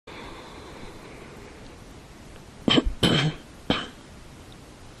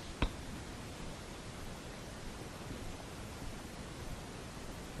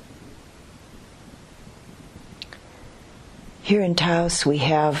Here in Taos we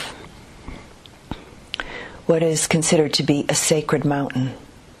have what is considered to be a sacred mountain.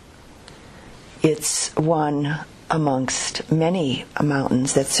 It's one amongst many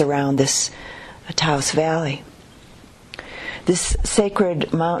mountains that surround this Taos Valley. This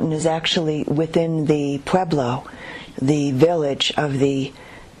sacred mountain is actually within the pueblo, the village of the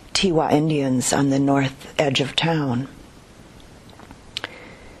Tiwa Indians on the north edge of town.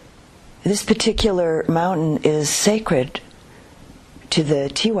 This particular mountain is sacred to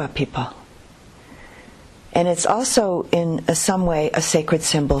the Tiwa people. And it's also in some way a sacred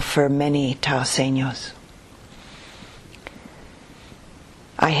symbol for many Taoseños.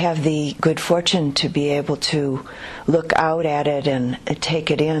 I have the good fortune to be able to look out at it and take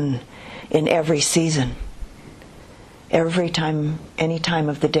it in every season, every time, any time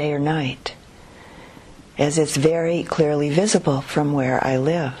of the day or night, as it's very clearly visible from where I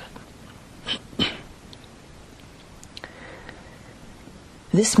live.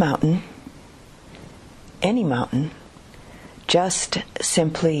 This mountain, any mountain, just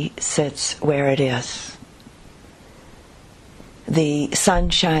simply sits where it is. The sun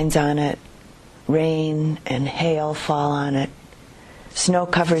shines on it, rain and hail fall on it, snow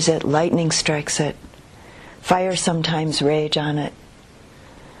covers it, lightning strikes it, fire sometimes rage on it.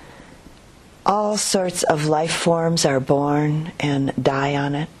 All sorts of life forms are born and die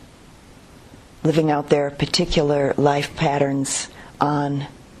on it, living out their particular life patterns on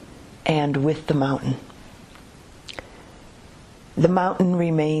and with the mountain. The mountain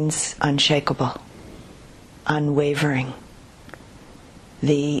remains unshakable, unwavering.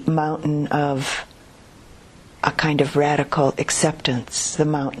 The mountain of a kind of radical acceptance, the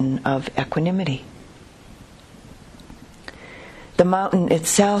mountain of equanimity. The mountain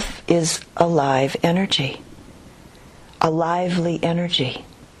itself is a live energy, a lively energy,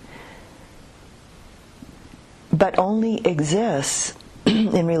 but only exists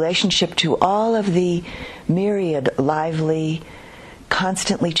in relationship to all of the myriad lively,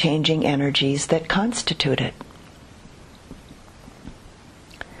 constantly changing energies that constitute it.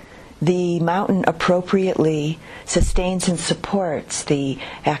 The mountain appropriately sustains and supports the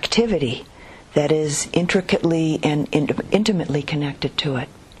activity that is intricately and intimately connected to it.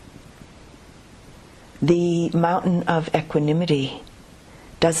 The mountain of equanimity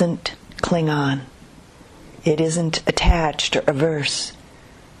doesn't cling on. It isn't attached or averse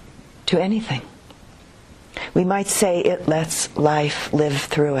to anything. We might say it lets life live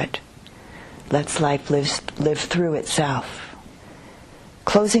through it. Lets life live through itself.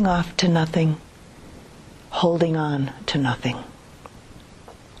 Closing off to nothing, holding on to nothing.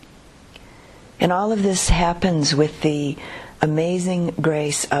 And all of this happens with the amazing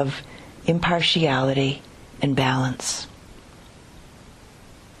grace of impartiality and balance.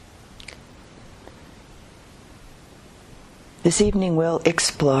 This evening we'll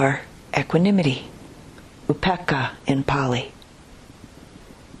explore equanimity, upekkha in Pali.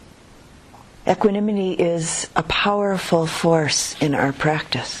 Equanimity is a powerful force in our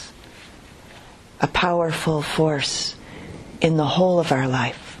practice, a powerful force in the whole of our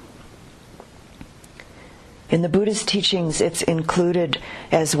life. In the Buddha's teachings, it's included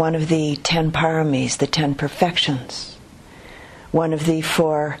as one of the 10 paramis, the 10 perfections, one of the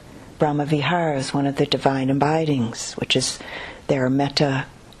 4 Brahmaviharas, one of the divine abidings, which is their metta,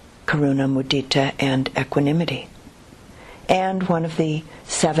 karuna, mudita, and equanimity, and one of the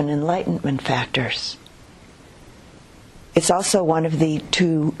 7 enlightenment factors. It's also one of the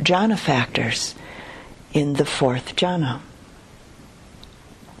 2 jhana factors in the 4th jhana.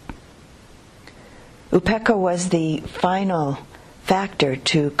 Upekkha was the final factor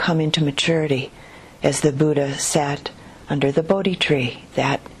to come into maturity as the Buddha sat under the Bodhi tree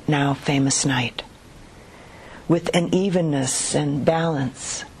that now famous night, with an evenness and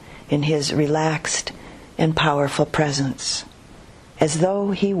balance in his relaxed and powerful presence, as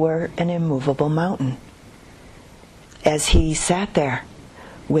though he were an immovable mountain, as he sat there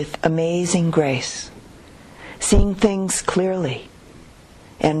with amazing grace, seeing things clearly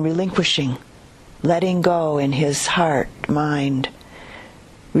and relinquishing, letting go in his heart, mind,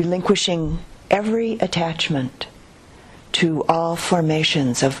 relinquishing every attachment to all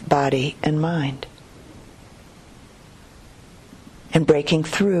formations of body and mind, and breaking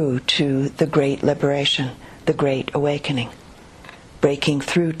through to the great liberation, the great awakening, breaking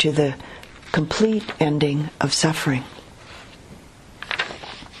through to the complete ending of suffering.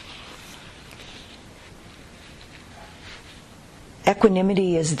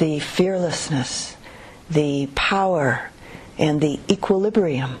 Equanimity is the fearlessness, the power, and the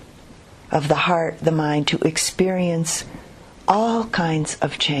equilibrium of the heart, the mind, to experience all kinds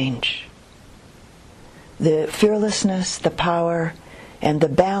of change. the fearlessness, the power, and the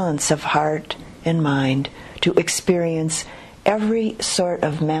balance of heart and mind to experience every sort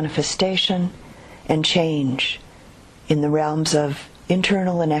of manifestation and change in the realms of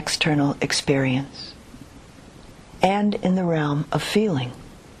internal and external experience, and in the realm of feeling,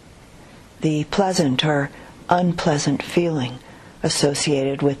 the pleasant or unpleasant feeling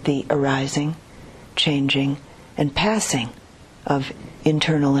associated with the arising, changing, and passing of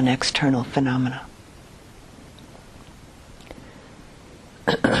internal and external phenomena.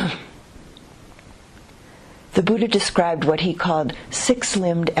 The Buddha described what he called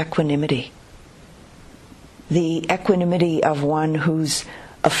six-limbed equanimity, the equanimity of one whose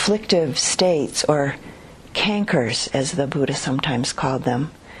afflictive states, or cankers, as the Buddha sometimes called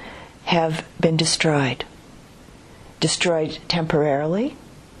them, have been destroyed. Destroyed temporarily,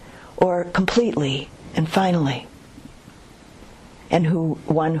 or completely and finally. And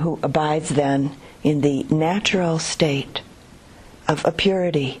one who abides then in the natural state of a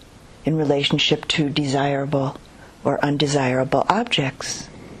purity in relationship to desirable or undesirable objects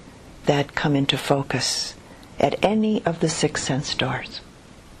that come into focus at any of the six sense doors.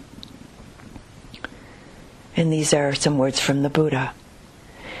 And these are some words from the Buddha.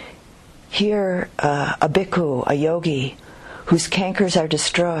 Here, a bhikkhu, a yogi, whose cankers are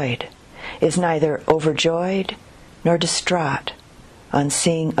destroyed, is neither overjoyed nor distraught on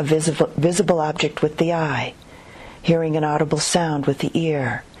seeing a visible object with the eye, hearing an audible sound with the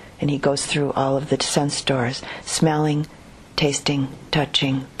ear, and he goes through all of the sense doors, smelling, tasting,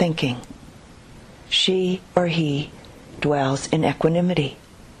 touching, thinking. She or he dwells in equanimity,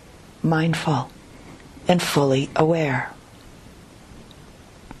 mindful, and fully aware.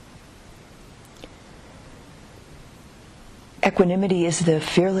 Equanimity is the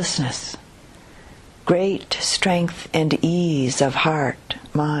fearlessness, great strength and ease of heart,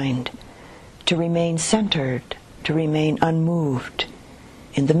 mind, to remain centered, to remain unmoved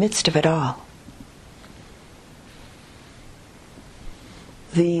in the midst of it all.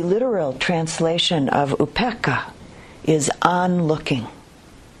 The literal translation of upekkha is on-looking.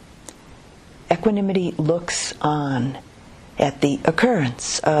 Equanimity looks on at the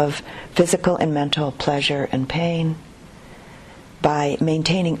occurrence of physical and mental pleasure and pain by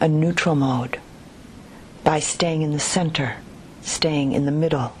maintaining a neutral mode, by staying in the center, staying in the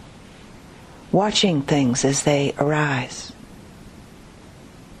middle, watching things as they arise.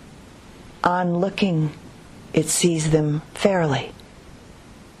 On looking, it sees them fairly,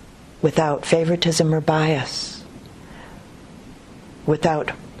 without favoritism or bias,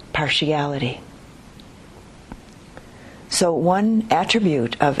 without partiality. So one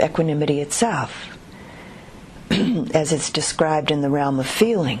attribute of equanimity itself, as it's described in the realm of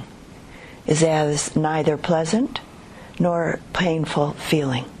feeling, is as neither pleasant nor painful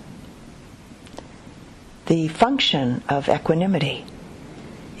feeling. The function of equanimity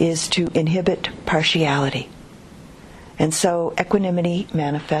is to inhibit partiality. And so equanimity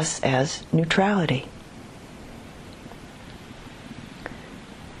manifests as neutrality.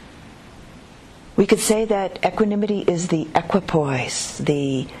 We could say that equanimity is the equipoise,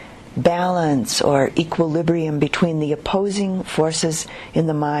 the balance or equilibrium between the opposing forces in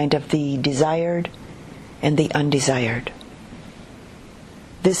the mind of the desired and the undesired.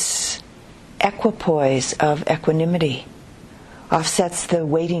 This equipoise of equanimity offsets the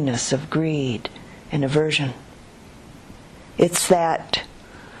weightiness of greed and aversion. It's that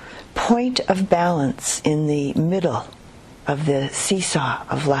point of balance in the middle of the seesaw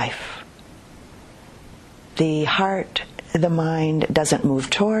of life. The heart, the mind doesn't move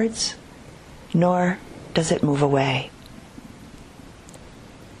towards, nor does it move away.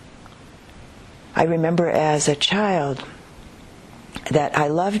 I remember as a child that I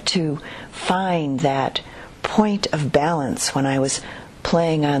loved to find that point of balance when I was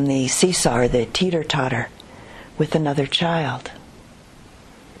playing on the seesaw or the teeter-totter with another child.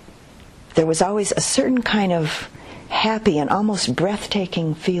 There was always a certain kind of happy and almost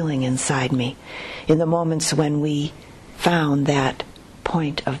breathtaking feeling inside me in the moments when we found that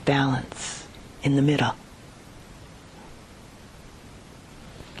point of balance in the middle.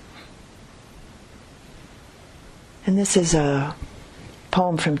 And this is a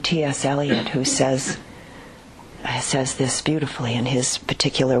poem from T.S. Eliot, who says this beautifully in his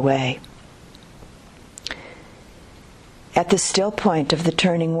particular way. At the still point of the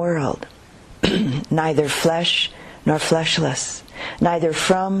turning world, neither flesh nor fleshless, neither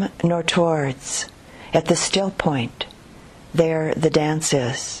from nor towards, at the still point, there the dance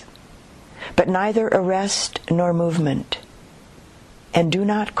is, but neither arrest nor movement, and do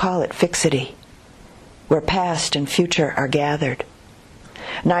not call it fixity, where past and future are gathered,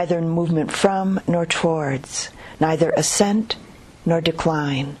 neither movement from nor towards, neither ascent nor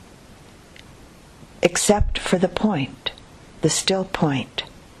decline, except for the point, the still point.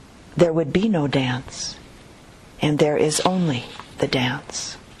 There would be no dance, and there is only the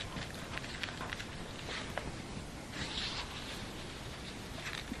dance.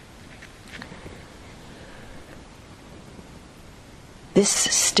 This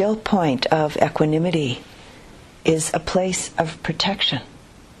still point of equanimity is a place of protection,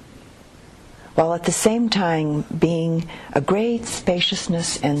 while at the same time being a great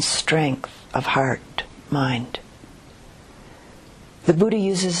spaciousness and strength of heart, mind. The Buddha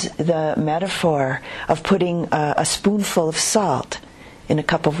uses the metaphor of putting a spoonful of salt in a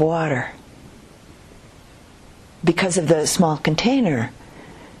cup of water. Because of the small container,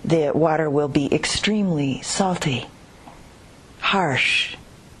 the water will be extremely salty, harsh,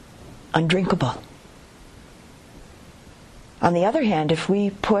 undrinkable. On the other hand, if we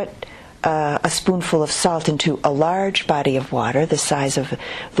put a spoonful of salt into a large body of water the size of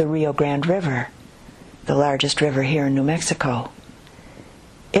the Rio Grande River, the largest river here in New Mexico,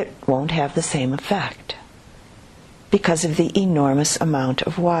 it won't have the same effect because of the enormous amount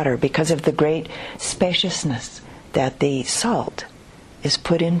of water, because of the great spaciousness that the salt is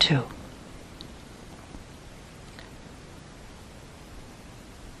put into.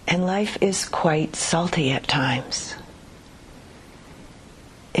 And life is quite salty at times.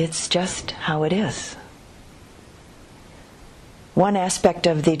 It's just how it is. One aspect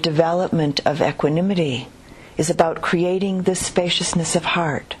of the development of equanimity is about creating this spaciousness of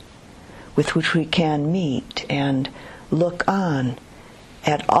heart with which we can meet and look on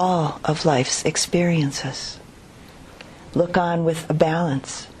at all of life's experiences. Look on with a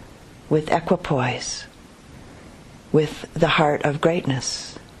balance, with equipoise, with the heart of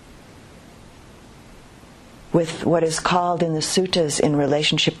greatness, with what is called in the suttas in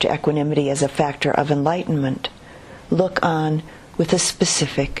relationship to equanimity as a factor of enlightenment. Look on with a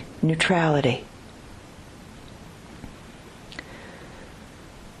specific neutrality.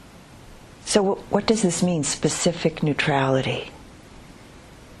 So what does this mean, specific neutrality?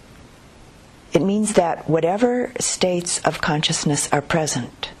 It means that whatever states of consciousness are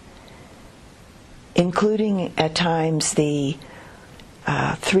present, including at times the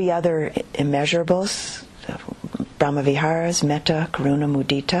three other immeasurables, Brahmaviharas, Metta, Karuna,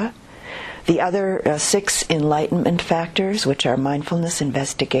 Mudita, the other 6 enlightenment factors, which are mindfulness,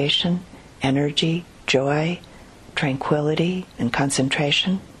 investigation, energy, joy, tranquility, and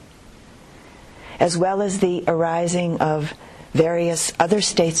concentration, as well as the arising of various other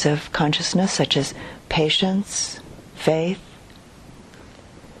states of consciousness, such as patience, faith,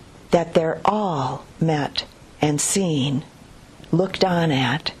 that they're all met and seen, looked on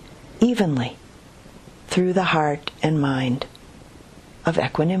at, evenly, through the heart and mind of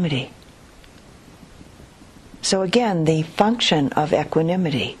equanimity. So again, the function of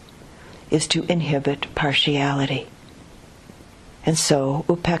equanimity is to inhibit partiality. And so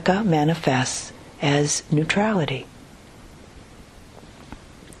upekkha manifests as neutrality.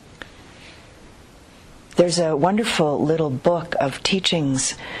 There's a wonderful little book of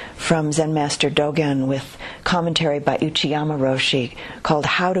teachings from Zen Master Dogen with commentary by Uchiyama Roshi called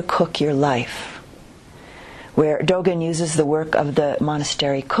How to Cook Your Life, where Dogen uses the work of the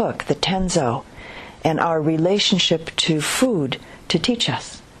monastery cook, the Tenzo, and our relationship to food to teach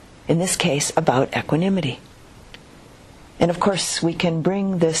us, in this case, about equanimity. And of course, we can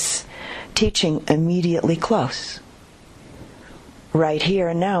bring this teaching immediately close, right here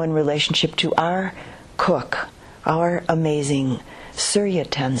and now, in relationship to our cook, our amazing Surya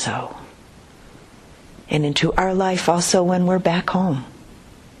Tenzo, and into our life also when we're back home.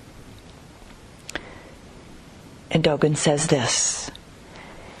 And Dogen says this: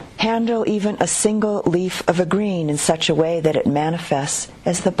 handle even a single leaf of a green in such a way that it manifests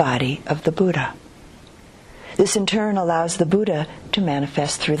as the body of the Buddha. This in turn allows the Buddha to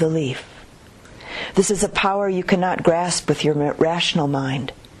manifest through the leaf. This is a power you cannot grasp with your rational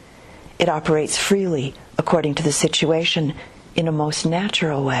mind. It operates freely according to the situation in a most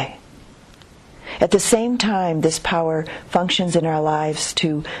natural way. At the same time, this power functions in our lives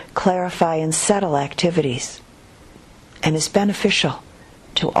to clarify and settle activities and is beneficial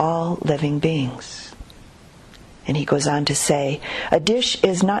to all living beings. And he goes on to say, a dish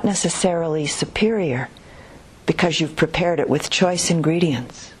is not necessarily superior because you've prepared it with choice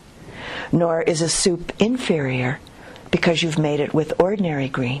ingredients, nor is a soup inferior because you've made it with ordinary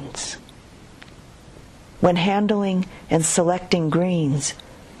greens. When handling and selecting greens,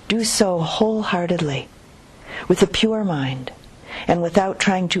 do so wholeheartedly, with a pure mind, and without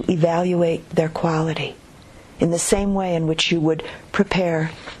trying to evaluate their quality, in the same way in which you would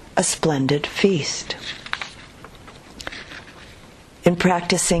prepare a splendid feast. In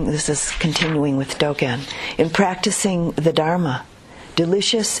practicing, this is continuing with Dogen, in practicing the Dharma,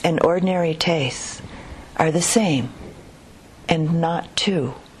 delicious and ordinary tastes are the same and not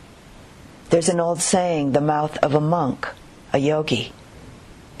two. There's an old saying, the mouth of a monk, a yogi,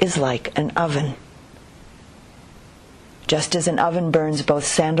 is like an oven. Just as an oven burns both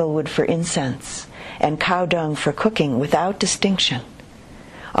sandalwood for incense and cow dung for cooking without distinction,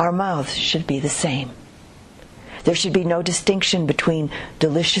 our mouths should be the same. There should be no distinction between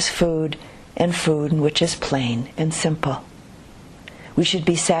delicious food and food which is plain and simple. We should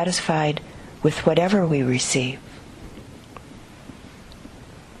be satisfied with whatever we receive.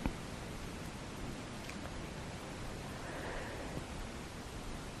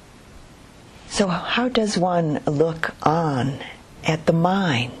 So how does one look on at the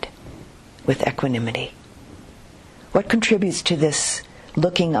mind with equanimity? What contributes to this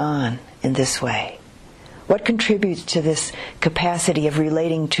looking on in this way? What contributes to this capacity of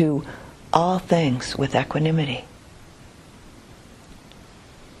relating to all things with equanimity?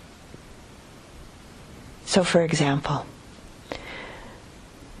 So, for example,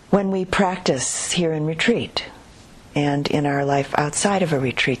 when we practice here in retreat and in our life outside of a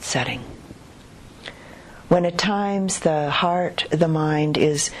retreat setting, when at times the heart, the mind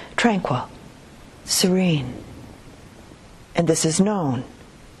is tranquil, serene, and this is known,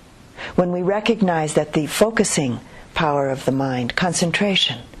 when we recognize that the focusing power of the mind,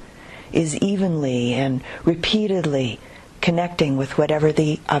 concentration, is evenly and repeatedly connecting with whatever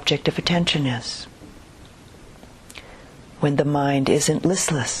the object of attention is, when the mind isn't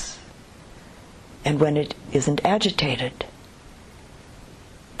listless, and when it isn't agitated,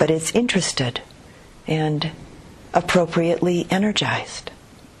 but it's interested and appropriately energized.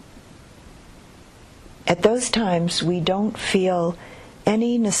 At those times, we don't feel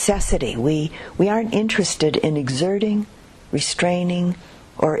any necessity. We aren't interested in exerting, restraining,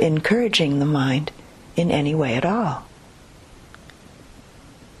 or encouraging the mind in any way at all.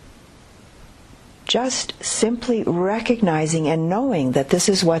 Just simply recognizing and knowing that this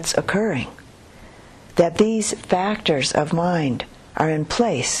is what's occurring, that these factors of mind are in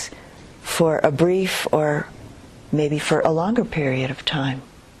place for a brief or maybe for a longer period of time,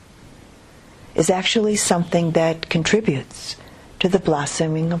 is actually something that contributes to the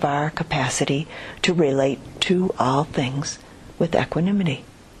blossoming of our capacity to relate to all things with equanimity.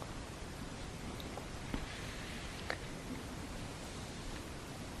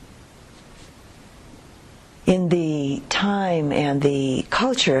 In the time and the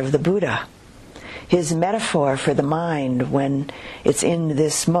culture of the Buddha, his metaphor for the mind when it's in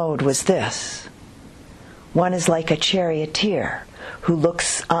this mode was this: one is like a charioteer who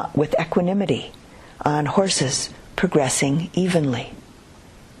looks with equanimity on horses progressing evenly.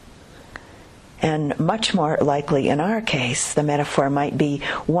 And much more likely in our case, the metaphor might be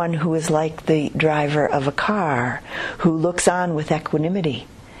one who is like the driver of a car, who looks on with equanimity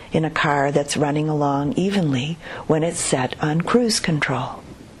in a car that's running along evenly when it's set on cruise control.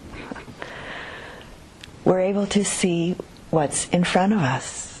 We're able to see what's in front of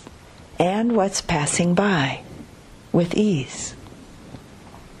us and what's passing by with ease.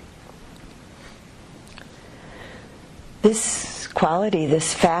 This quality,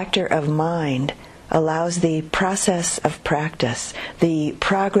 this factor of mind, allows the process of practice, the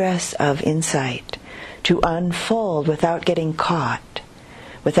progress of insight, to unfold without getting caught,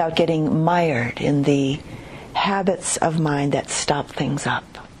 without getting mired in the habits of mind that stop things up.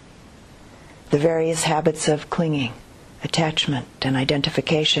 The various habits of clinging, attachment, and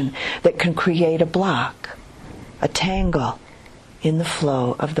identification that can create a block, a tangle in the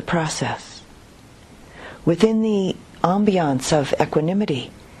flow of the process. Within the ambiance of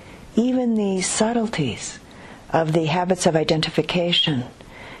equanimity, even the subtleties of the habits of identification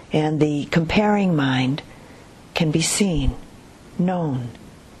and the comparing mind can be seen, known,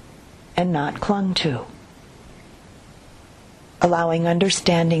 and not clung to, allowing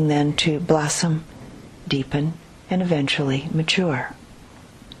understanding then to blossom, deepen, and eventually mature.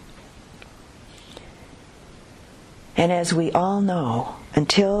 And as we all know,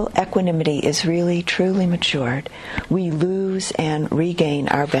 until equanimity is really truly matured, we lose and regain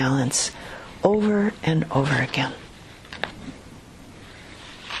our balance over and over again.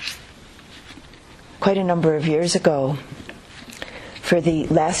 Quite a number of years ago, for the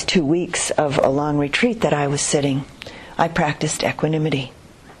last 2 weeks of a long retreat that I was sitting, I practiced equanimity.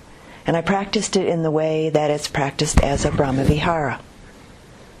 And I practiced it in the way that it's practiced as a Brahmavihara,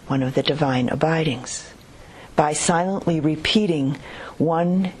 one of the divine abidings. by silently repeating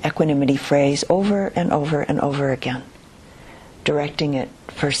one equanimity phrase over and over and over again, directing it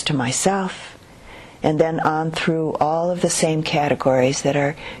first to myself, and then on through all of the same categories that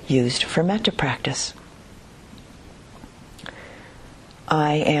are used for metta practice.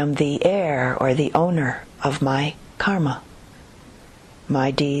 I am the heir or the owner of my karma,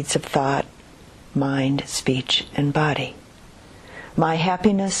 my deeds of thought, mind, speech, and body. My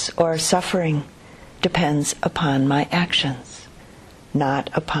happiness or suffering depends upon my actions, not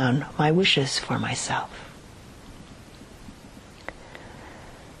upon my wishes for myself.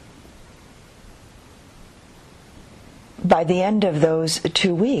 By the end of those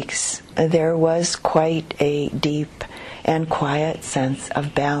 2 weeks, there was quite a deep and quiet sense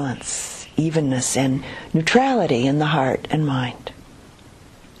of balance, evenness, and neutrality in the heart and mind.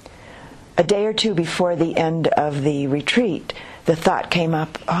 A day or two before the end of the retreat, the thought came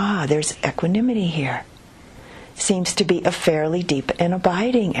up, there's equanimity here. Seems to be a fairly deep and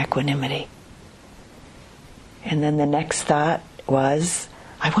abiding equanimity. And then the next thought was,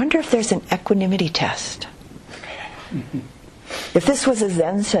 I wonder if there's an equanimity test. If this was a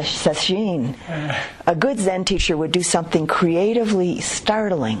Zen sesshin, a good Zen teacher would do something creatively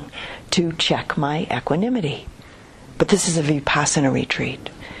startling to check my equanimity. But this is a Vipassana retreat,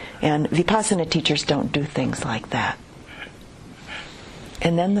 and Vipassana teachers don't do things like that.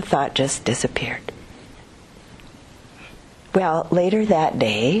 And then the thought just disappeared. Well, later that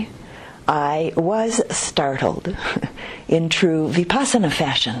day, I was startled in true Vipassana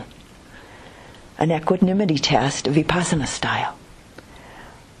fashion. An equanimity test, Vipassana style.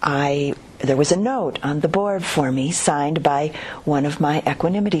 There was a note on the board for me signed by one of my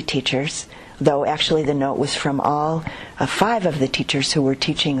equanimity teachers, though actually the note was from all 5 of the teachers who were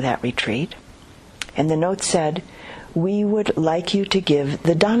teaching that retreat. And the note said, "We would like you to give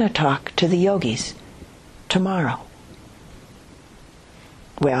the Dana talk to the yogis tomorrow."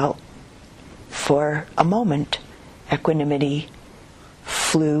 Well, for a moment, equanimity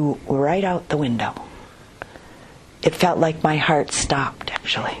flew right out the window. It felt like my heart stopped,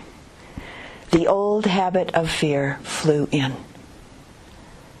 actually. The old habit of fear flew in.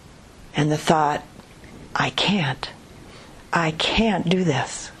 And the thought, I can't do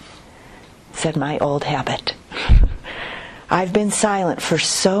this, said my old habit. I've been silent for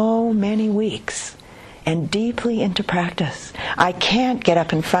so many weeks and deeply into practice. I can't get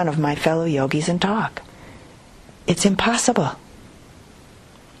up in front of my fellow yogis and talk. It's impossible.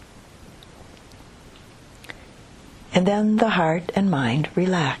 And then the heart and mind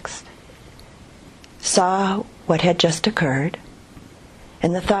relaxed, saw what had just occurred,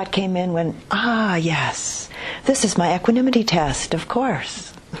 and the thought came in when, yes, this is my equanimity test, of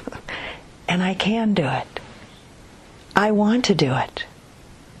course. And I can do it. I want to do it.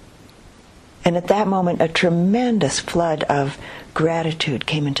 And at that moment, a tremendous flood of gratitude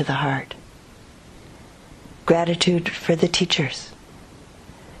came into the heart. Gratitude for the teachers,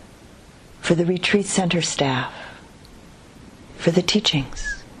 for the retreat center staff, for the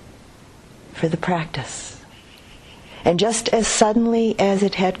teachings, for the practice. And just as suddenly as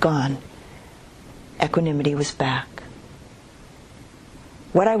it had gone, equanimity was back.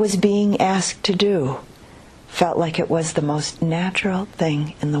 What I was being asked to do felt like it was the most natural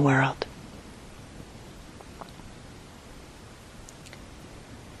thing in the world.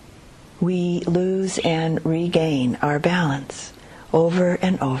 We lose and regain our balance over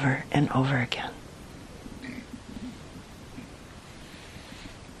and over and over again.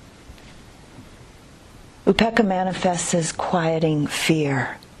 Upekkha manifests as quieting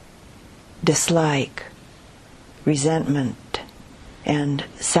fear, dislike, resentment, and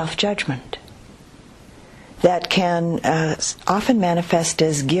self-judgment. That can often manifest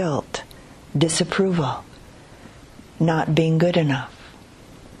as guilt, disapproval, not being good enough.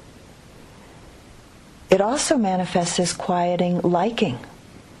 It also manifests as quieting liking,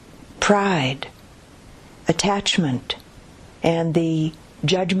 pride, attachment, and the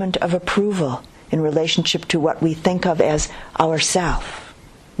judgment of approval in relationship to what we think of as ourself,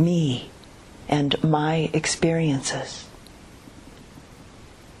 me, and my experiences.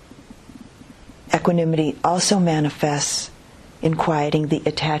 Equanimity also manifests in quieting the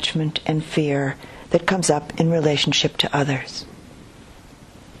attachment and fear that comes up in relationship to others.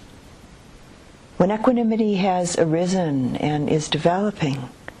 When equanimity has arisen and is developing,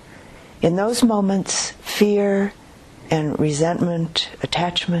 in those moments, fear and resentment,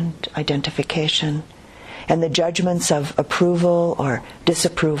 attachment, identification, and the judgments of approval or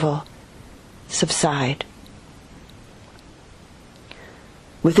disapproval subside.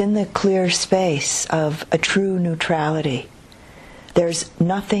 Within the clear space of a true neutrality, there's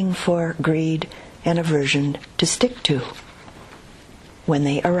nothing for greed and aversion to stick to when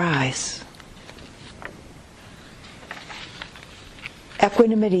they arise.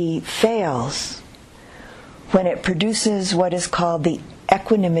 Equanimity fails when it produces what is called the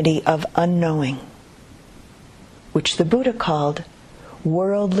equanimity of unknowing, which the Buddha called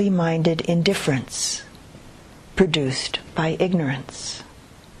worldly-minded indifference, produced by ignorance.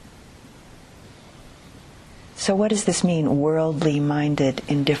 So what does this mean, worldly-minded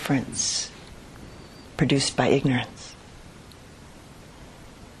indifference, produced by ignorance?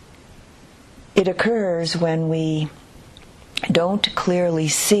 It occurs when we don't clearly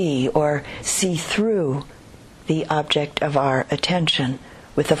see or see through the object of our attention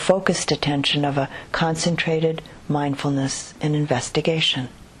with a focused attention of a concentrated mindfulness and investigation.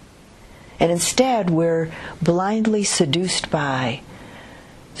 And instead we're blindly seduced by,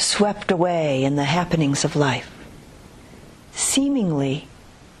 swept away in the happenings of life, seemingly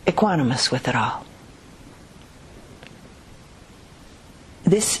equanimous with it all.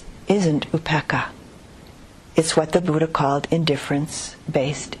 This isn't upekkha. It's what the Buddha called indifference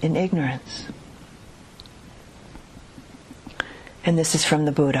based in ignorance. And this is from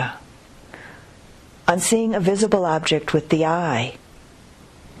the Buddha. On seeing a visible object with the eye,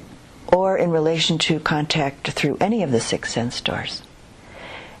 or in relation to contact through any of the 6 sense doors,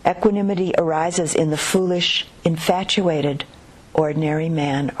 equanimity arises in the foolish, infatuated, ordinary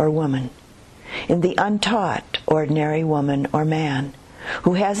man or woman, in the untaught, ordinary woman or man,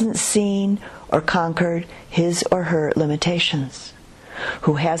 who hasn't seen or conquered his or her limitations,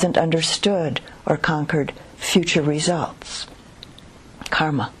 who hasn't understood or conquered future results,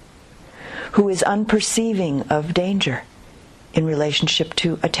 karma, who is unperceiving of danger in relationship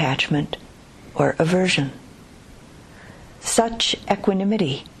to attachment or aversion. Such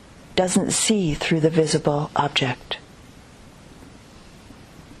equanimity doesn't see through the visible object.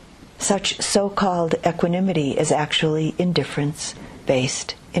 Such so-called equanimity is actually indifference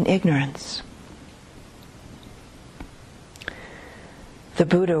based in ignorance. The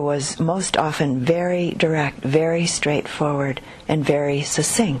Buddha was most often very direct, very straightforward, and very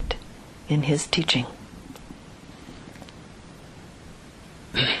succinct in his teaching.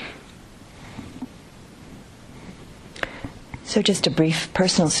 So just a brief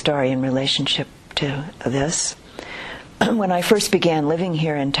personal story in relationship to this. When I first began living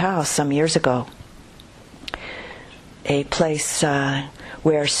here in Taos some years ago, a place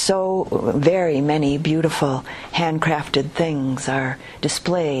where so very many beautiful handcrafted things are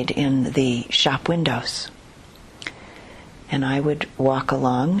displayed in the shop windows. And I would walk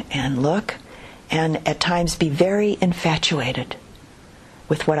along and look, and at times be very infatuated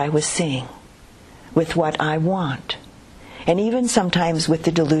with what I was seeing, with what I want, and even sometimes with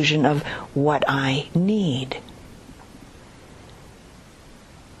the delusion of what I need.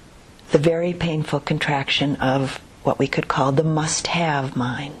 The very painful contraction of what we could call the must-have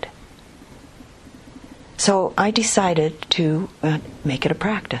mind. So I decided to make it a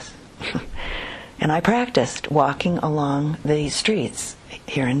practice. And I practiced walking along the streets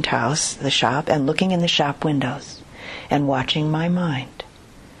here in Taos, the shop, and looking in the shop windows and watching my mind,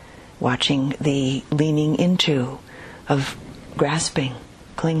 watching the leaning into of grasping,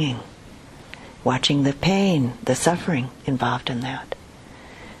 clinging, watching the pain, the suffering involved in that.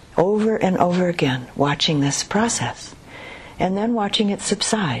 Over and over again, watching this process, and then watching it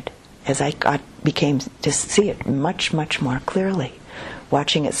subside as I became to see it much, much more clearly,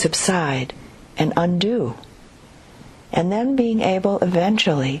 watching it subside and undo, and then being able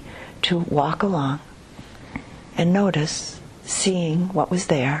eventually to walk along and notice, seeing what was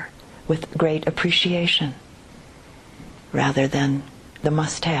there with great appreciation, rather than the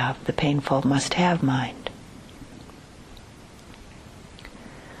must-have, the painful must-have mind.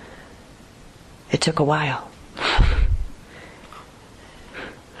 It took a while.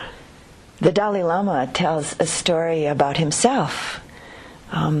 The Dalai Lama tells a story about himself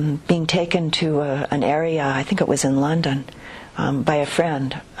being taken to an area, I think it was in London, by a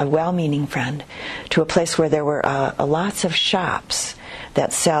friend, a well-meaning friend, to a place where there were lots of shops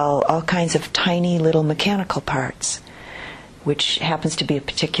that sell all kinds of tiny little mechanical parts, which happens to be a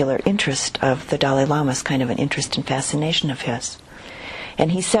particular interest of the Dalai Lama's, kind of an interest and fascination of his.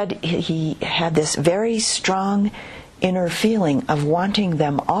 And he said he had this very strong inner feeling of wanting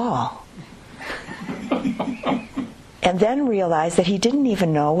them all. And then realized that he didn't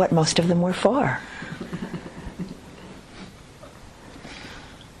even know what most of them were for.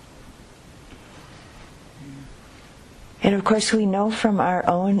 And of course we know from our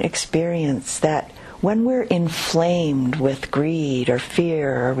own experience that when we're inflamed with greed or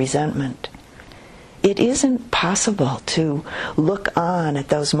fear or resentment, it isn't possible to look on at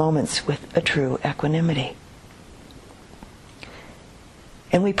those moments with a true equanimity.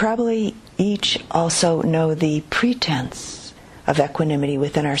 And we probably each also know the pretense of equanimity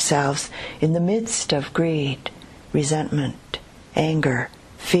within ourselves in the midst of greed, resentment, anger,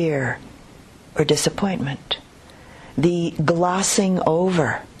 fear, or disappointment. The glossing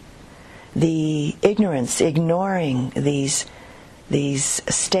over, the ignorance, ignoring these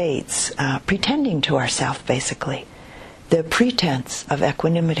states, pretending to ourselves, basically. The pretense of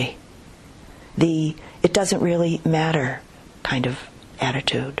equanimity. The it doesn't really matter kind of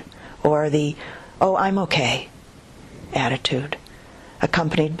attitude. Or the, oh, I'm okay attitude.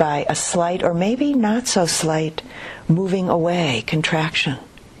 Accompanied by a slight, or maybe not so slight, moving away, contraction.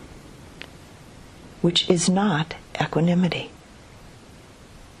 Which is not equanimity.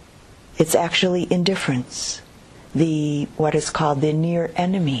 It's actually indifference, what is called the near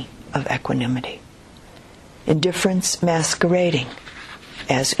enemy of equanimity. Indifference masquerading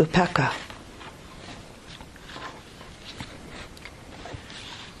as upekkha.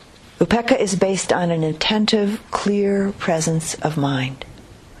 Upekkha is based on an attentive, clear presence of mind,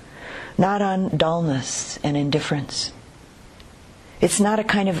 not on dullness and indifference. It's not a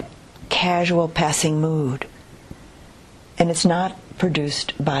kind of casual passing mood, and it's not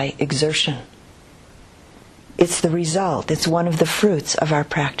produced by exertion. It's the result, it's one of the fruits of our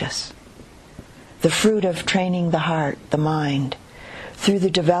practice. The fruit of training the heart, the mind, through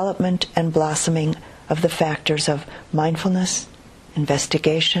the development and blossoming of the factors of mindfulness,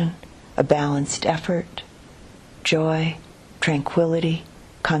 investigation, a balanced effort, joy, tranquility,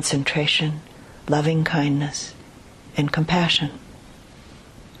 concentration, loving kindness, and compassion.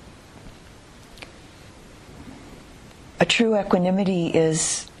 A true equanimity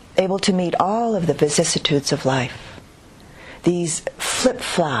is able to meet all of the vicissitudes of life, these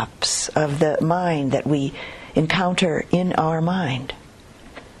flip-flops of the mind that we encounter in our mind,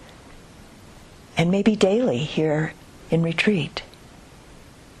 and maybe daily here in retreat,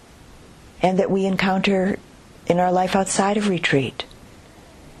 and that we encounter in our life outside of retreat,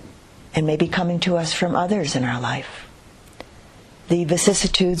 and maybe coming to us from others in our life. The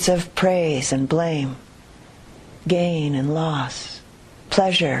vicissitudes of praise and blame, gain and loss,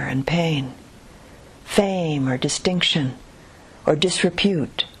 pleasure and pain, fame or distinction, or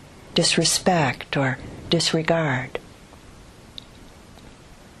disrepute, disrespect or disregard.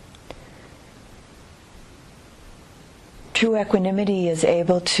 True equanimity is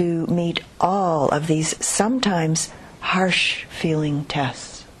able to meet all of these sometimes harsh feeling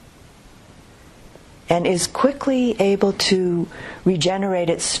tests, and is quickly able to regenerate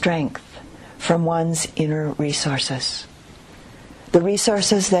its strength from one's inner resources, the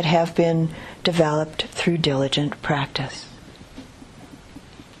resources that have been developed through diligent practice.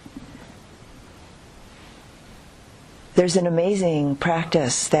 There's an amazing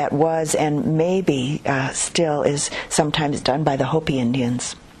practice that was and maybe still is sometimes done by the Hopi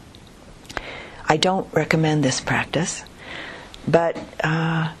Indians. I don't recommend this practice, but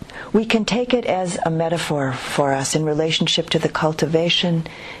we can take it as a metaphor for us in relationship to the cultivation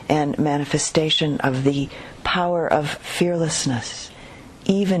and manifestation of the power of fearlessness,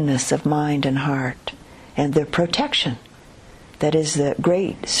 evenness of mind and heart, and the protection that is the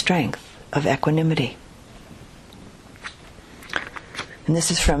great strength of equanimity. And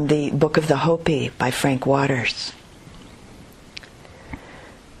this is from the Book of the Hopi by Frank Waters.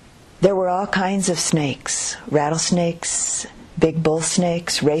 There were all kinds of snakes, rattlesnakes, big bull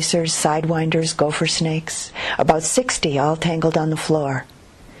snakes, racers, sidewinders, gopher snakes, about 60 all tangled on the floor.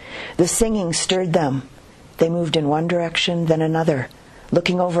 The singing stirred them. They moved in one direction, then another,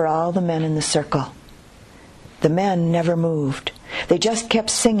 looking over all the men in the circle. The men never moved. They just kept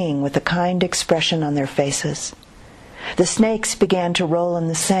singing with a kind expression on their faces. The snakes began to roll in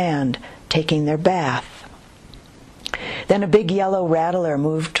the sand, taking their bath. Then a big yellow rattler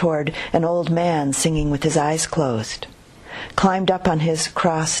moved toward an old man singing with his eyes closed, climbed up on his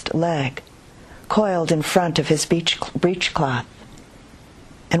crossed leg, coiled in front of his breechcloth,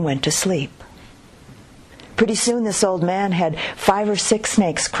 and went to sleep. Pretty soon this old man had 5 or 6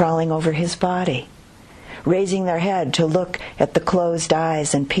 snakes crawling over his body, raising their head to look at the closed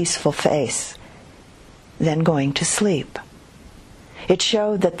eyes and peaceful face, then going to sleep. It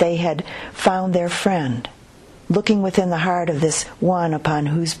showed that they had found their friend, looking within the heart of this one upon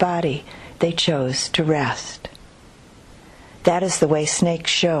whose body they chose to rest. That is the way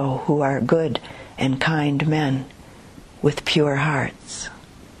snakes show who are good and kind men with pure hearts.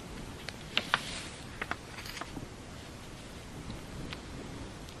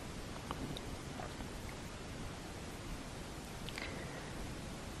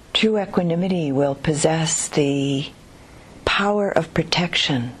 true equanimity will possess the power of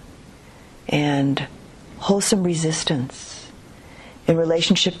protection and wholesome resistance in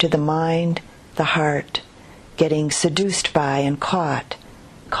relationship to the mind, the heart, getting seduced by and caught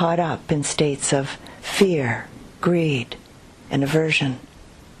up in states of fear, greed, and aversion.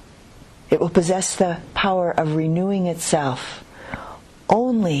 It will possess the power of renewing itself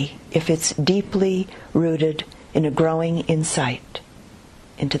only if it's deeply rooted in a growing insight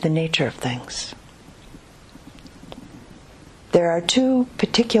into the nature of things. There are two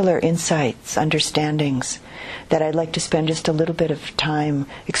particular insights, understandings, that I'd like to spend just a little bit of time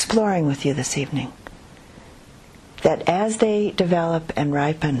exploring with you this evening. That as they develop and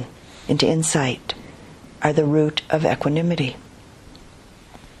ripen into insight are the root of equanimity.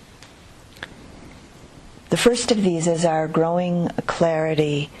 The first of these is our growing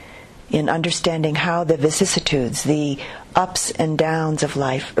clarity in understanding how the vicissitudes, the ups and downs of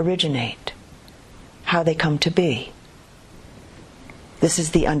life originate, how they come to be. This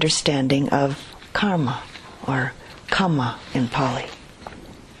is the understanding of karma, or kamma in Pali.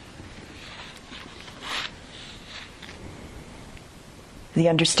 The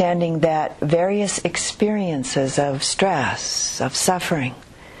understanding that various experiences of stress, of suffering,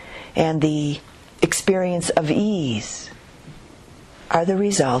 and the experience of ease are the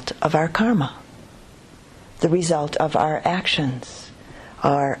result of our karma, the result of our actions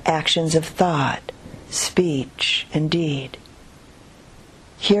of thought, speech, and deed.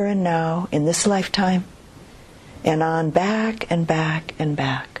 Here and now, in this lifetime, and on back and back and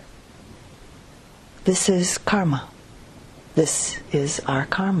back. This is karma. This is our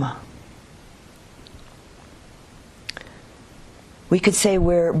karma. We could say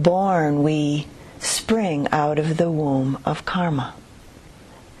we're born, we spring out of the womb of karma.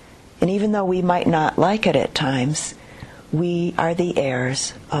 And even though we might not like it at times, we are the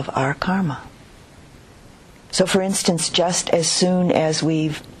heirs of our karma. So for instance, just as soon as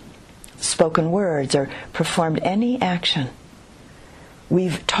we've spoken words or performed any action,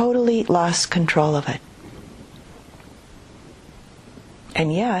 we've totally lost control of it.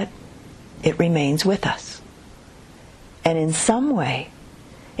 And yet, it remains with us. And in some way,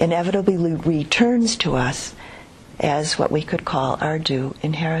 inevitably returns to us as what we could call our due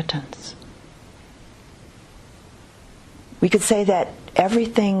inheritance. We could say that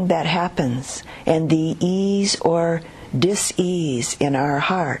everything that happens and the ease or dis-ease in our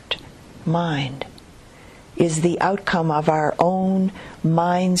heart, mind, is the outcome of our own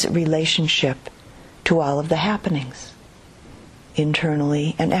mind's relationship to all of the happenings,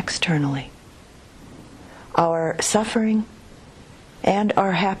 internally and externally. Our suffering and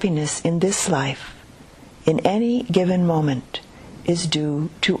our happiness in this life, in any given moment, is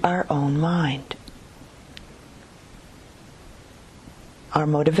due to our own mind. Our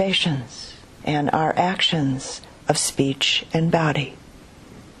motivations and our actions of speech and body.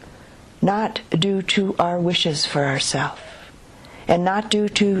 Not due to our wishes for ourselves, and not due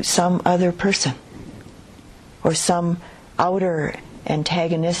to some other person, or some outer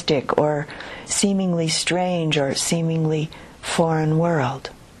antagonistic or seemingly strange or seemingly foreign world.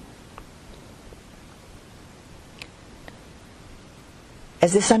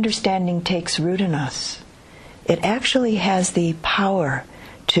 As this understanding takes root in us, it actually has the power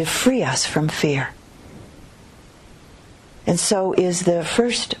to free us from fear. And so is the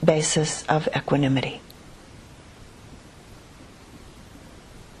first basis of equanimity.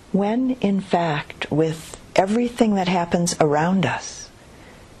 When, in fact, with everything that happens around us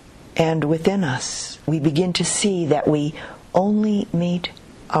and within us, we begin to see that we only meet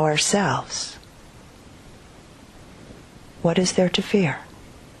ourselves, what is there to fear?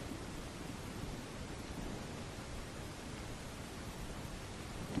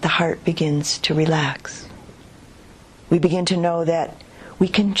 The heart begins to relax. We begin to know that we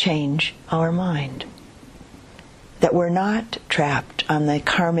can change our mind. That we're not trapped on the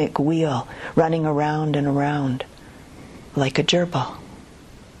karmic wheel, running around and around like a gerbil.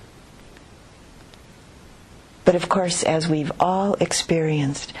 But of course, as we've all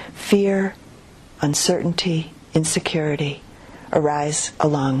experienced, fear, uncertainty, insecurity arise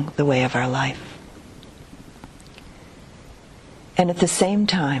along the way of our life. And at the same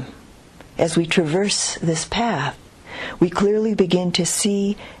time, as we traverse this path, we clearly begin to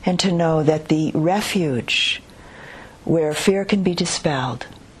see and to know that the refuge where fear can be dispelled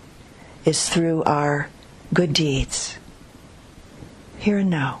is through our good deeds, here and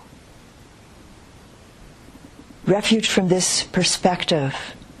now. Refuge from this perspective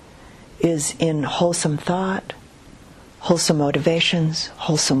is in wholesome thought, wholesome motivations,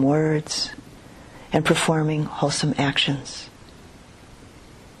 wholesome words, and performing wholesome actions.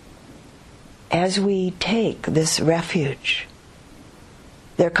 as we take this refuge,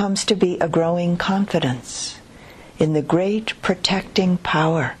 there comes to be a growing confidence in the great protecting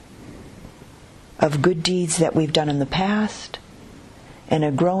power of good deeds that we've done in the past, and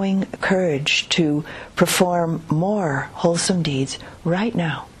a growing courage to perform more wholesome deeds right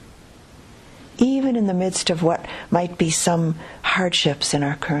now, even in the midst of what might be some hardships in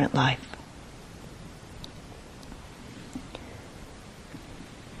our current life.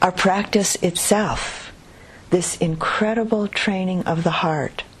 Our practice itself, this incredible training of the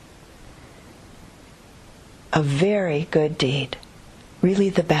heart, a very good deed, really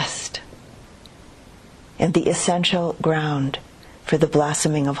the best, and the essential ground for the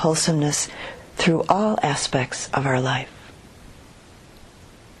blossoming of wholesomeness through all aspects of our life.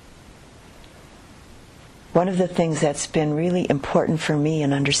 One of the things that's been really important for me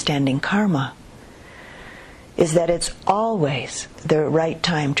in understanding karma is that it's always the right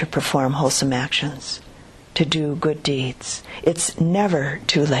time to perform wholesome actions, to do good deeds. It's never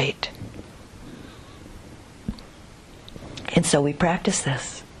too late. And so we practice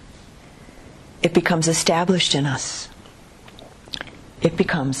this. It becomes established in us. It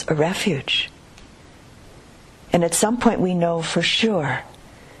becomes a refuge. And at some point we know for sure,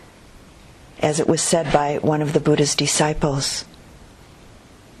 as it was said by one of the Buddha's disciples,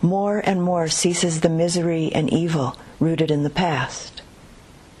 more and more ceases the misery and evil rooted in the past.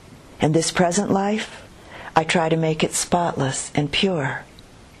 And this present life, I try to make it spotless and pure.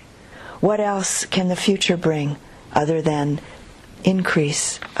 What else can the future bring other than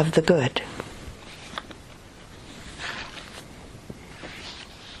increase of the good?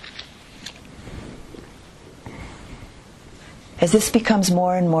 As this becomes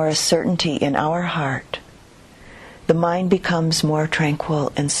more and more a certainty in our heart, the mind becomes more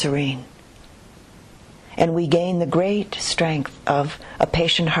tranquil and serene. And we gain the great strength of a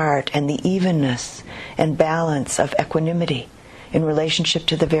patient heart and the evenness and balance of equanimity in relationship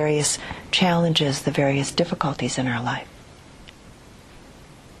to the various challenges, the various difficulties in our life.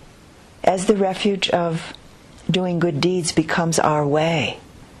 As the refuge of doing good deeds becomes our way,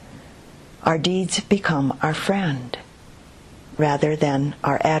 our deeds become our friend rather than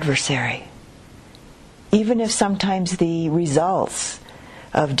our adversary. Even if sometimes the results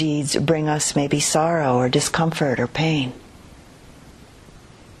of deeds bring us maybe sorrow or discomfort or pain,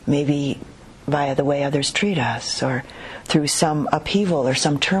 maybe via the way others treat us, or through some upheaval or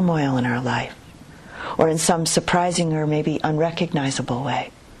some turmoil in our life, or in some surprising or maybe unrecognizable way.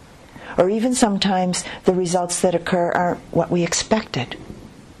 Or even sometimes the results that occur aren't what we expected,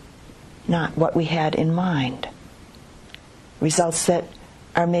 not what we had in mind. Results that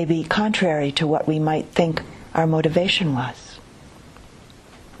are maybe contrary to what we might think our motivation was.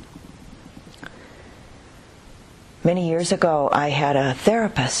 Many years ago, I had a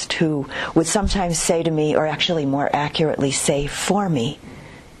therapist who would sometimes say to me, or actually more accurately say for me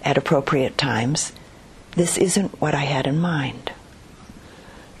at appropriate times, "This isn't what I had in mind,"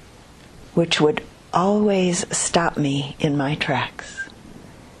 which would always stop me in my tracks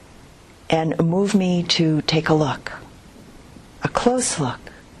and move me to take a look, a close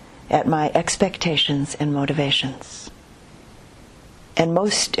look at my expectations and motivations. And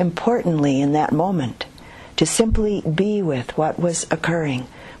most importantly in that moment, to simply be with what was occurring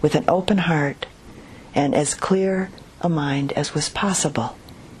with an open heart and as clear a mind as was possible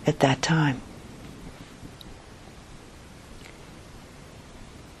at that time.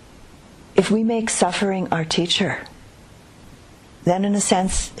 If we make suffering our teacher, then in a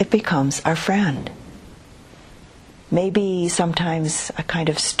sense it becomes our friend. Maybe sometimes a kind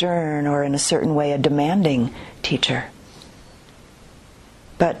of stern or in a certain way a demanding teacher,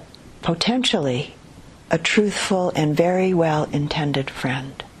 but potentially a truthful and very well-intended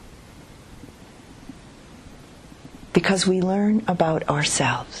friend. Because we learn about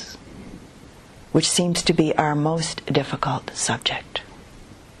ourselves, which seems to be our most difficult subject.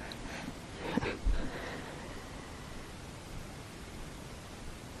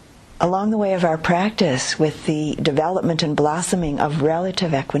 Along the way of our practice with the development and blossoming of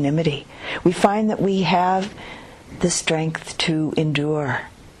relative equanimity, we find that we have the strength to endure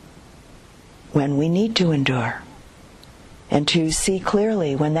when we need to endure, and to see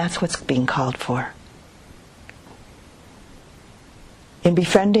clearly when that's what's being called for. In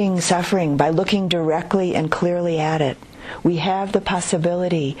befriending suffering, by looking directly and clearly at it, we have the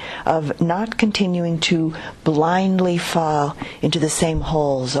possibility of not continuing to blindly fall into the same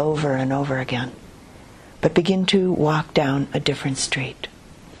holes over and over again, but begin to walk down a different street.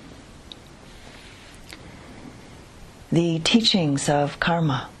 The teachings of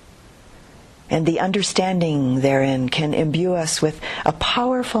karma And the understanding therein can imbue us with a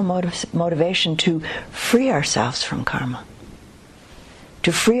powerful motivation to free ourselves from karma,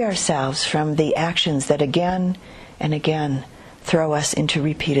 to free ourselves from the actions that again and again throw us into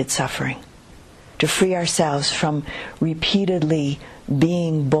repeated suffering, to free ourselves from repeatedly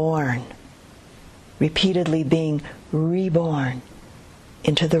being born, repeatedly being reborn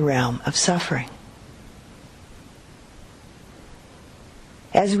into the realm of suffering.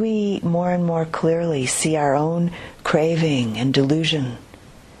 As we more and more clearly see our own craving and delusion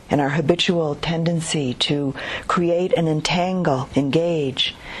and our habitual tendency to create and entangle,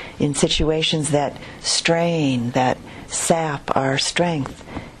 engage in situations that strain, that sap our strength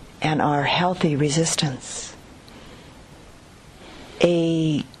and our healthy resistance,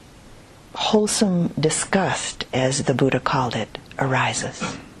 a wholesome disgust, as the Buddha called it,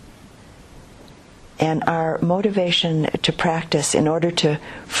 arises. And our motivation to practice in order to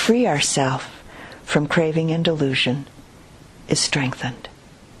free ourselves from craving and delusion is strengthened.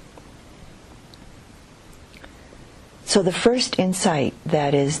 So the first insight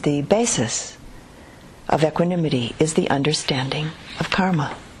that is the basis of equanimity is the understanding of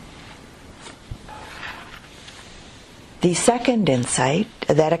karma. The second insight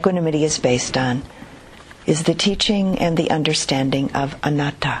that equanimity is based on is the teaching and the understanding of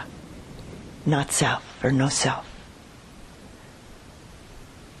anatta, not self or no self.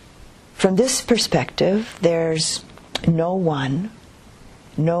 From this perspective, there's no one,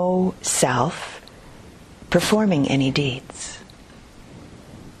 no self performing any deeds,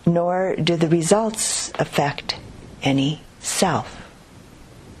 nor do the results affect any self.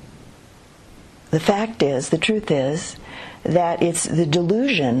 The fact is, the truth is, that it's the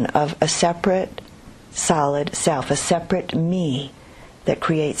delusion of a separate, solid self, a separate me, that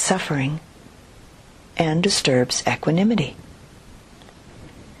creates suffering and disturbs equanimity.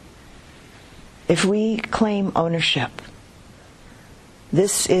 If we claim ownership,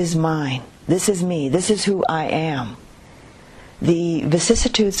 this is mine, this is me, this is who I am, the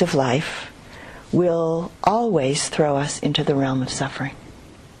vicissitudes of life will always throw us into the realm of suffering.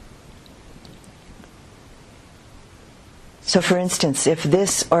 So for instance, if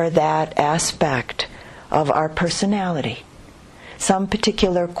this or that aspect of our personality, some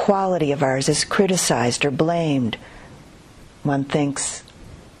particular quality of ours is criticized or blamed, one thinks,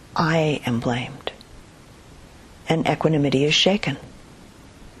 I am blamed. And equanimity is shaken.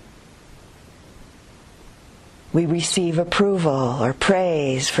 We receive approval or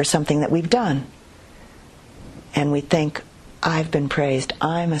praise for something that we've done. And we think, I've been praised,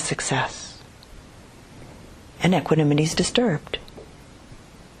 I'm a success. And equanimity is disturbed.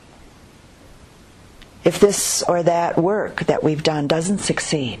 If this or that work that we've done doesn't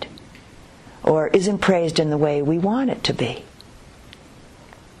succeed, or isn't praised in the way we want it to be,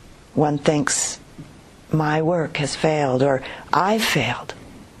 one thinks, my work has failed, or I've failed.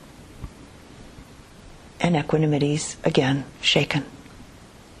 And equanimity's again shaken.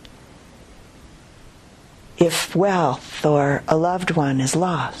 If wealth or a loved one is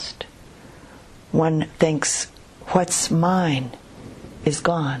lost, one thinks, what's mine is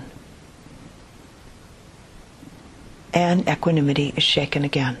gone. And equanimity is shaken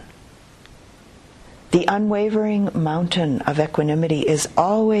again. The unwavering mountain of equanimity is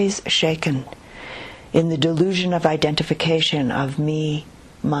always shaken in the delusion of identification of me,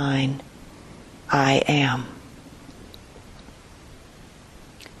 mine, I am.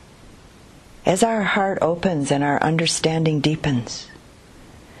 As our heart opens and our understanding deepens,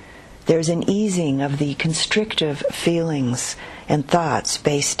 there's an easing of the constrictive feelings and thoughts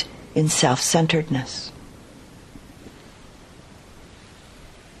based in self-centeredness.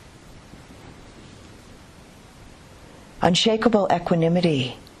 Unshakable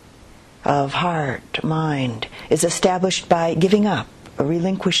equanimity of heart, mind, is established by giving up, or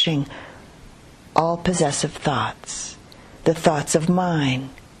relinquishing all possessive thoughts, the thoughts of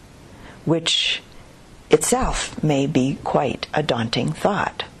mine, which itself may be quite a daunting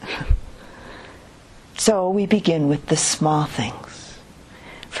thought. So we begin with the small things,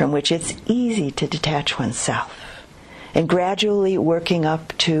 from which it's easy to detach oneself, and gradually working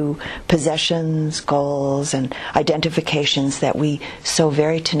up to possessions, goals, and identifications that we so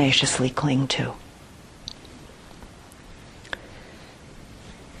very tenaciously cling to.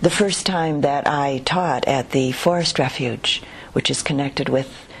 The first time that I taught at the Forest Refuge, which is connected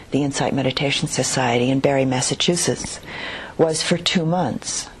with the Insight Meditation Society in Barre, Massachusetts, was for 2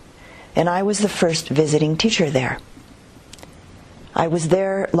 months. And I was the first visiting teacher there. I was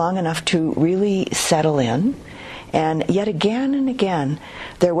there long enough to really settle in, and yet again and again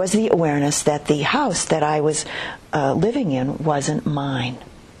there was the awareness that the house that I was living in wasn't mine.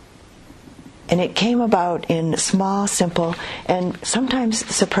 And it came about in small, simple, and sometimes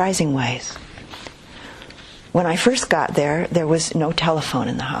surprising ways. When I first got there, there was no telephone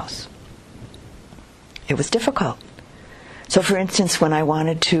in the house. It was difficult. So for instance, when I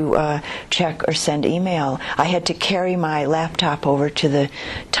wanted to check or send email, I had to carry my laptop over to the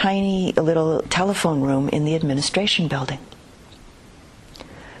tiny little telephone room in the administration building.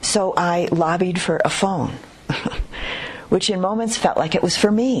 So I lobbied for a phone, which in moments felt like it was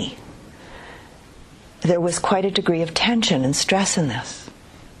for me. There was quite a degree of tension and stress in this.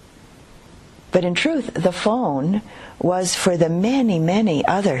 But in truth, the phone was for the many, many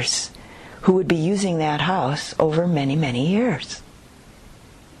others who would be using that house over many, many years.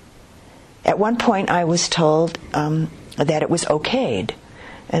 At one point I was told that it was okayed,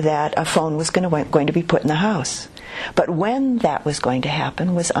 that a phone was going to be put in the house. But when that was going to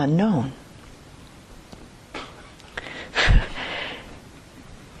happen was unknown.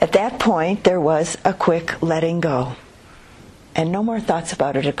 At that point, there was a quick letting go, and no more thoughts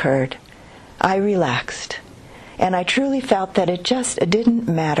about it occurred. I relaxed, and I truly felt that it didn't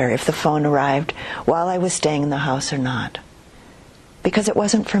matter if the phone arrived while I was staying in the house or not, because it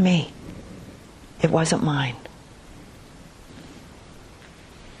wasn't for me. It wasn't mine.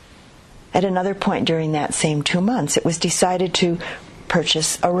 At another point during that same 2 months, it was decided to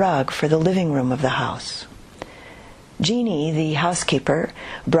purchase a rug for the living room of the house. Jeannie, the housekeeper,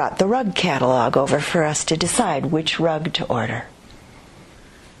 brought the rug catalog over for us to decide which rug to order.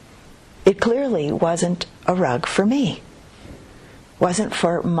 It clearly wasn't a rug for me. Wasn't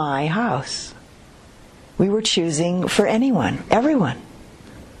for my house. We were choosing for anyone, everyone,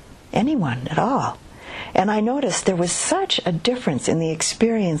 anyone at all. And I noticed there was such a difference in the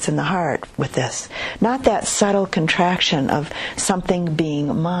experience in the heart with this. Not that subtle contraction of something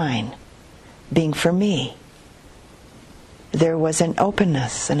being mine, being for me. There was an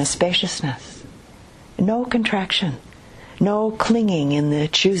openness and a spaciousness. No contraction. No clinging in the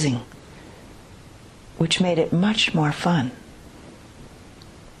choosing, which made it much more fun.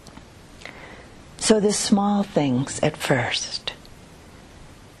 So the small things at first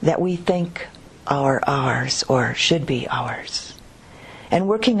that we think are ours or should be ours, and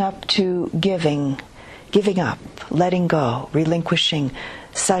working up to giving up, letting go, relinquishing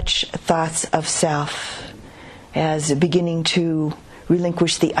such thoughts of self as beginning to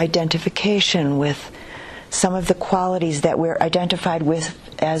relinquish the identification with some of the qualities that we're identified with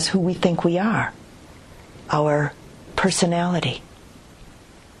as who we think we are, our personality.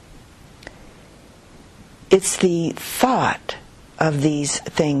 It's the thought of these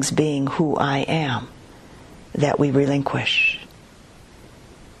things being who I am that we relinquish.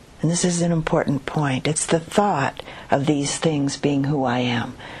 And this is an important point. It's the thought of these things being who I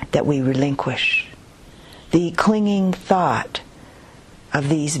am that we relinquish. The clinging thought of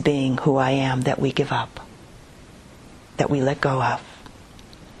these being who I am that we give up, that we let go of.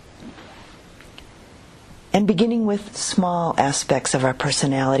 And beginning with small aspects of our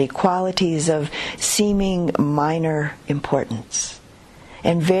personality, qualities of seeming minor importance.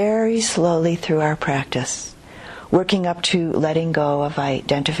 And very slowly through our practice, working up to letting go of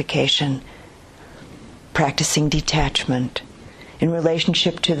identification, practicing detachment in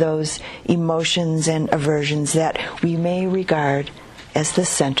relationship to those emotions and aversions that we may regard as the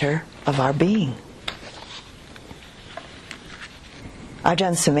center of our being.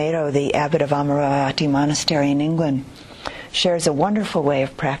 Ajahn Sumedho, the abbot of Amaravati Monastery in England, shares a wonderful way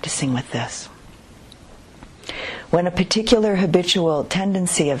of practicing with this. When a particular habitual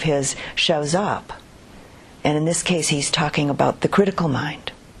tendency of his shows up, and in this case he's talking about the critical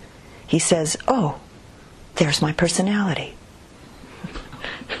mind, he says, "Oh, there's my personality."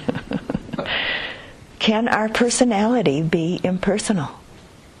 Can our personality be impersonal?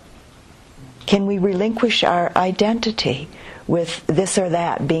 Can we relinquish our identity with this or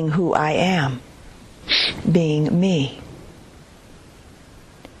that being who I am, being me?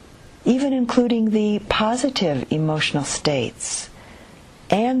 Even including the positive emotional states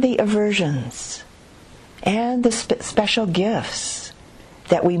and the aversions and the special gifts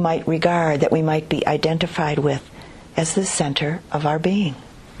that we might regard, that we might be identified with as the center of our being.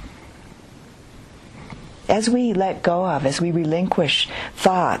 As we let go of, as we relinquish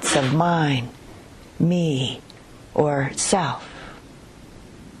thoughts of mine, me, or self,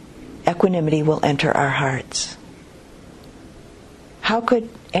 equanimity will enter our hearts. How could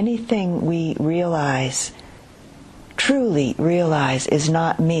anything we realize, truly realize, is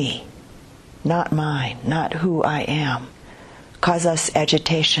not me, not mine, not who I am, cause us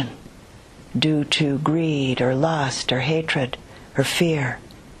agitation due to greed or lust or hatred or fear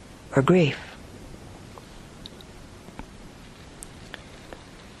or grief?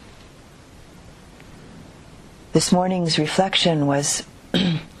 This morning's reflection was,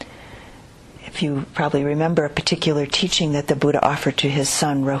 if you probably remember, a particular teaching that the Buddha offered to his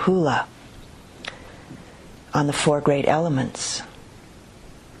son Rahula on the four great elements.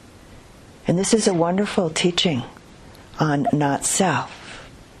 And this is a wonderful teaching on not self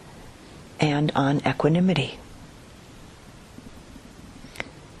and on equanimity.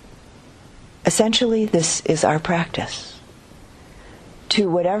 Essentially, this is our practice. To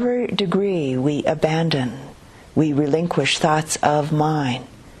whatever degree we abandon, we relinquish thoughts of mine,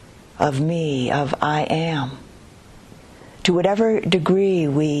 of me, of I am. To whatever degree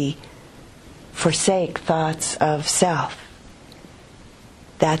we forsake thoughts of self,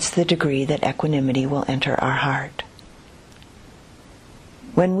 that's the degree that equanimity will enter our heart.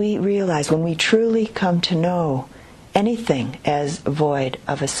 When we realize, when we truly come to know anything as void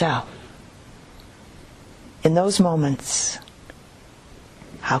of a self, in those moments,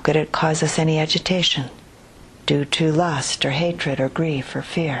 how could it cause us any agitation due to lust or hatred or grief or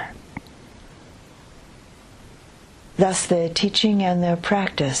fear? Thus, the teaching and the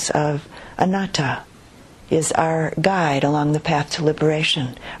practice of anatta is our guide along the path to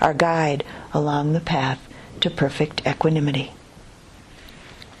liberation, our guide along the path to perfect equanimity.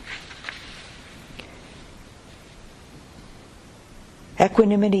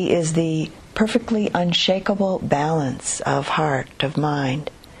 Equanimity is the perfectly unshakable balance of heart, of mind,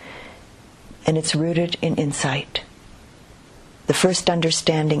 and it's rooted in insight. The first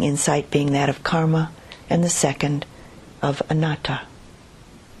understanding insight being that of karma, and the second of anatta.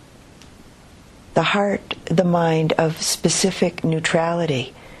 The heart, the mind of specific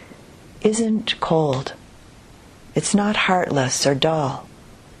neutrality, isn't cold. It's not heartless or dull.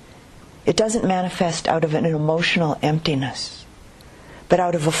 It doesn't manifest out of an emotional emptiness, but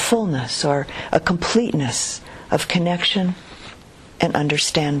out of a fullness or a completeness of connection and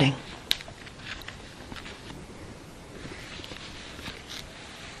understanding.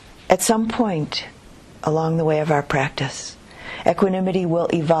 At some point along the way of our practice, equanimity will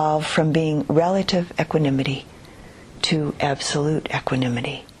evolve from being relative equanimity to absolute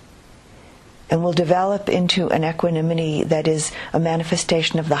equanimity, and will develop into an equanimity that is a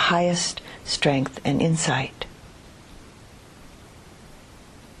manifestation of the highest strength and insight.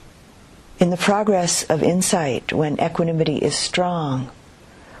 In the progress of insight, when equanimity is strong,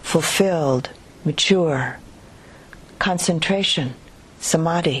 fulfilled, mature, concentration,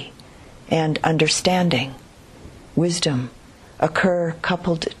 samadhi, and understanding, wisdom, occur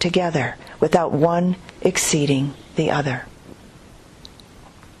coupled together without one exceeding the other.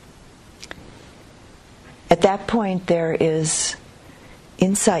 At that point, there is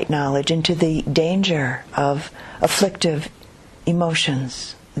insight knowledge into the danger of afflictive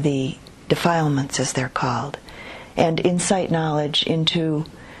emotions, the defilements as they're called, and insight knowledge into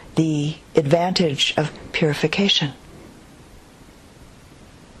the advantage of purification.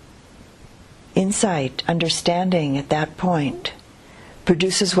 Insight, understanding at that point,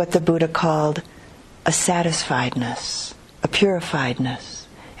 produces what the Buddha called a satisfiedness, a purifiedness,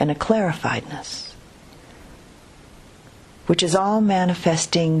 and a clarifiedness, which is all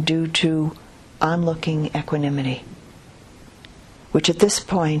manifesting due to onlooking equanimity, which at this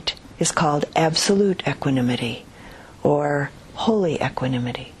point is called absolute equanimity or holy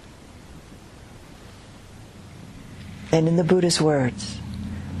equanimity. And in the Buddha's words,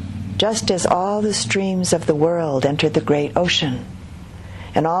 just as all the streams of the world enter the great ocean,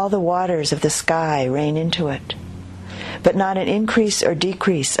 and all the waters of the sky rain into it, but not an increase or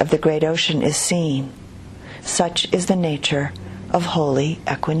decrease of the great ocean is seen, such is the nature of holy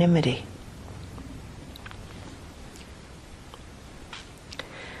equanimity.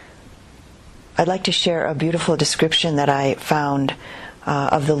 I'd like to share a beautiful description that I found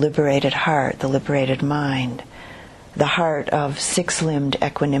of the liberated heart, the liberated mind, the heart of six-limbed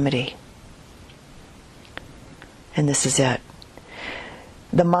equanimity. And this is it.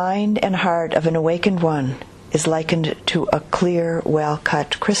 The mind and heart of an awakened one is likened to a clear,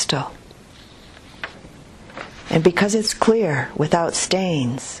 well-cut crystal. And because it's clear, without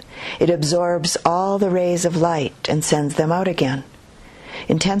stains, it absorbs all the rays of light and sends them out again,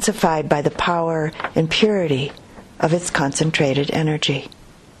 intensified by the power and purity of its concentrated energy.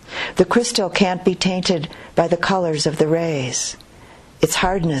 The crystal can't be tainted by the colors of the rays. Its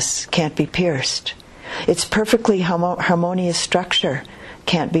hardness can't be pierced. Its perfectly harmonious structure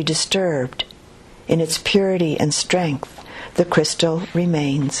can't be disturbed. In its purity and strength, the crystal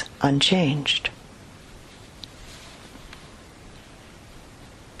remains unchanged.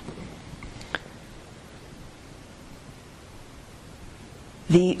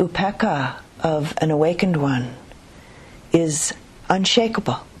 The upekkha of an awakened one is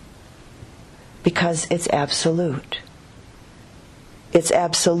unshakable. because it's absolute. It's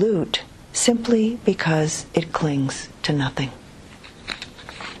absolute simply because it clings to nothing.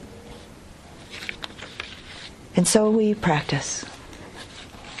 And so we practice,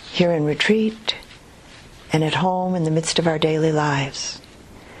 here in retreat and at home in the midst of our daily lives.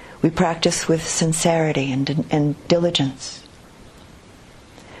 We practice with sincerity and diligence.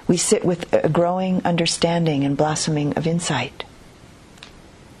 We sit with a growing understanding and blossoming of insight.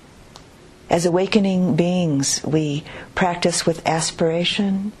 As awakening beings, we practice with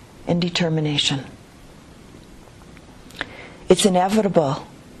aspiration and determination. It's inevitable.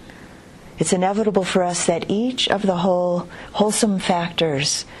 It's inevitable for us that each of the wholesome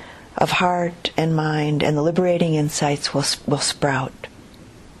factors of heart and mind and the liberating insights will sprout,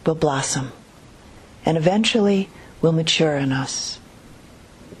 will blossom, and eventually will mature in us.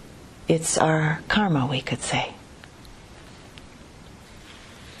 It's our karma, we could say.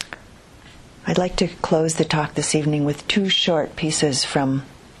 I'd like to close the talk this evening with two short pieces from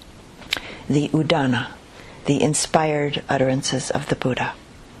the Udana, the inspired utterances of the Buddha.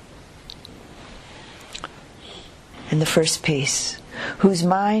 In the first piece, whose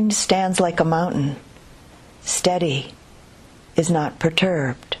mind stands like a mountain, steady, is not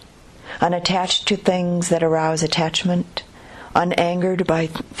perturbed, unattached to things that arouse attachment, unangered by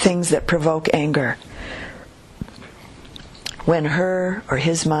things that provoke anger. When her or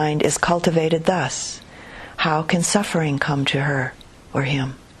his mind is cultivated thus, how can suffering come to her or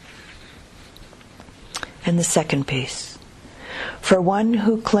him? And the second piece, for one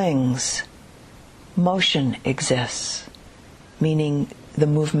who clings, motion exists, meaning the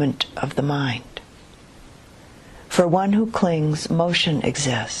movement of the mind. For one who clings, motion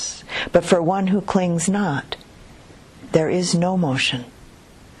exists. But for one who clings not, there is no motion.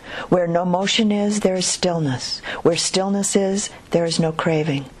 Where no motion is, there is stillness. Where stillness is, there is no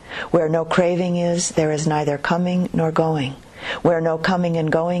craving. Where no craving is, there is neither coming nor going. Where no coming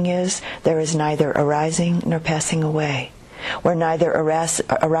and going is, there is neither arising nor passing away. Where neither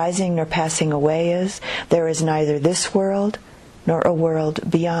arising nor passing away is, there is neither this world nor a world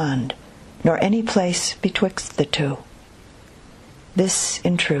beyond, nor any place betwixt the two. This,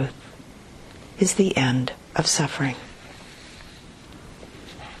 in truth, is the end of suffering.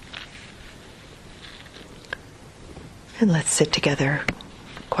 And let's sit together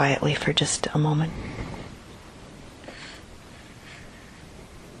quietly for just a moment.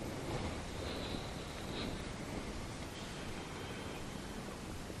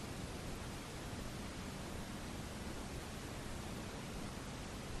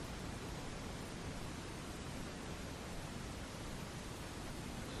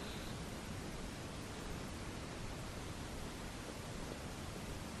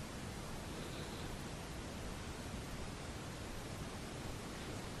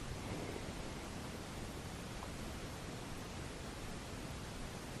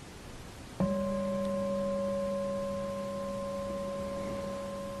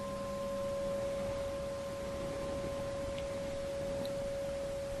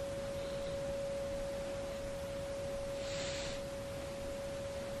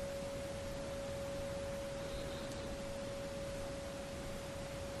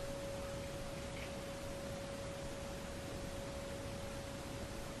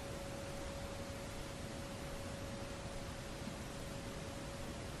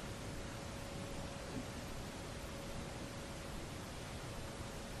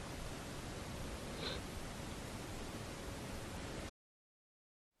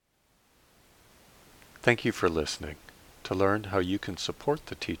 Thank you for listening. To learn how you can support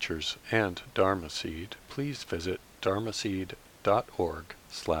the teachers and Dharma Seed, please visit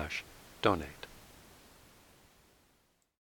dharmaseed.org/donate.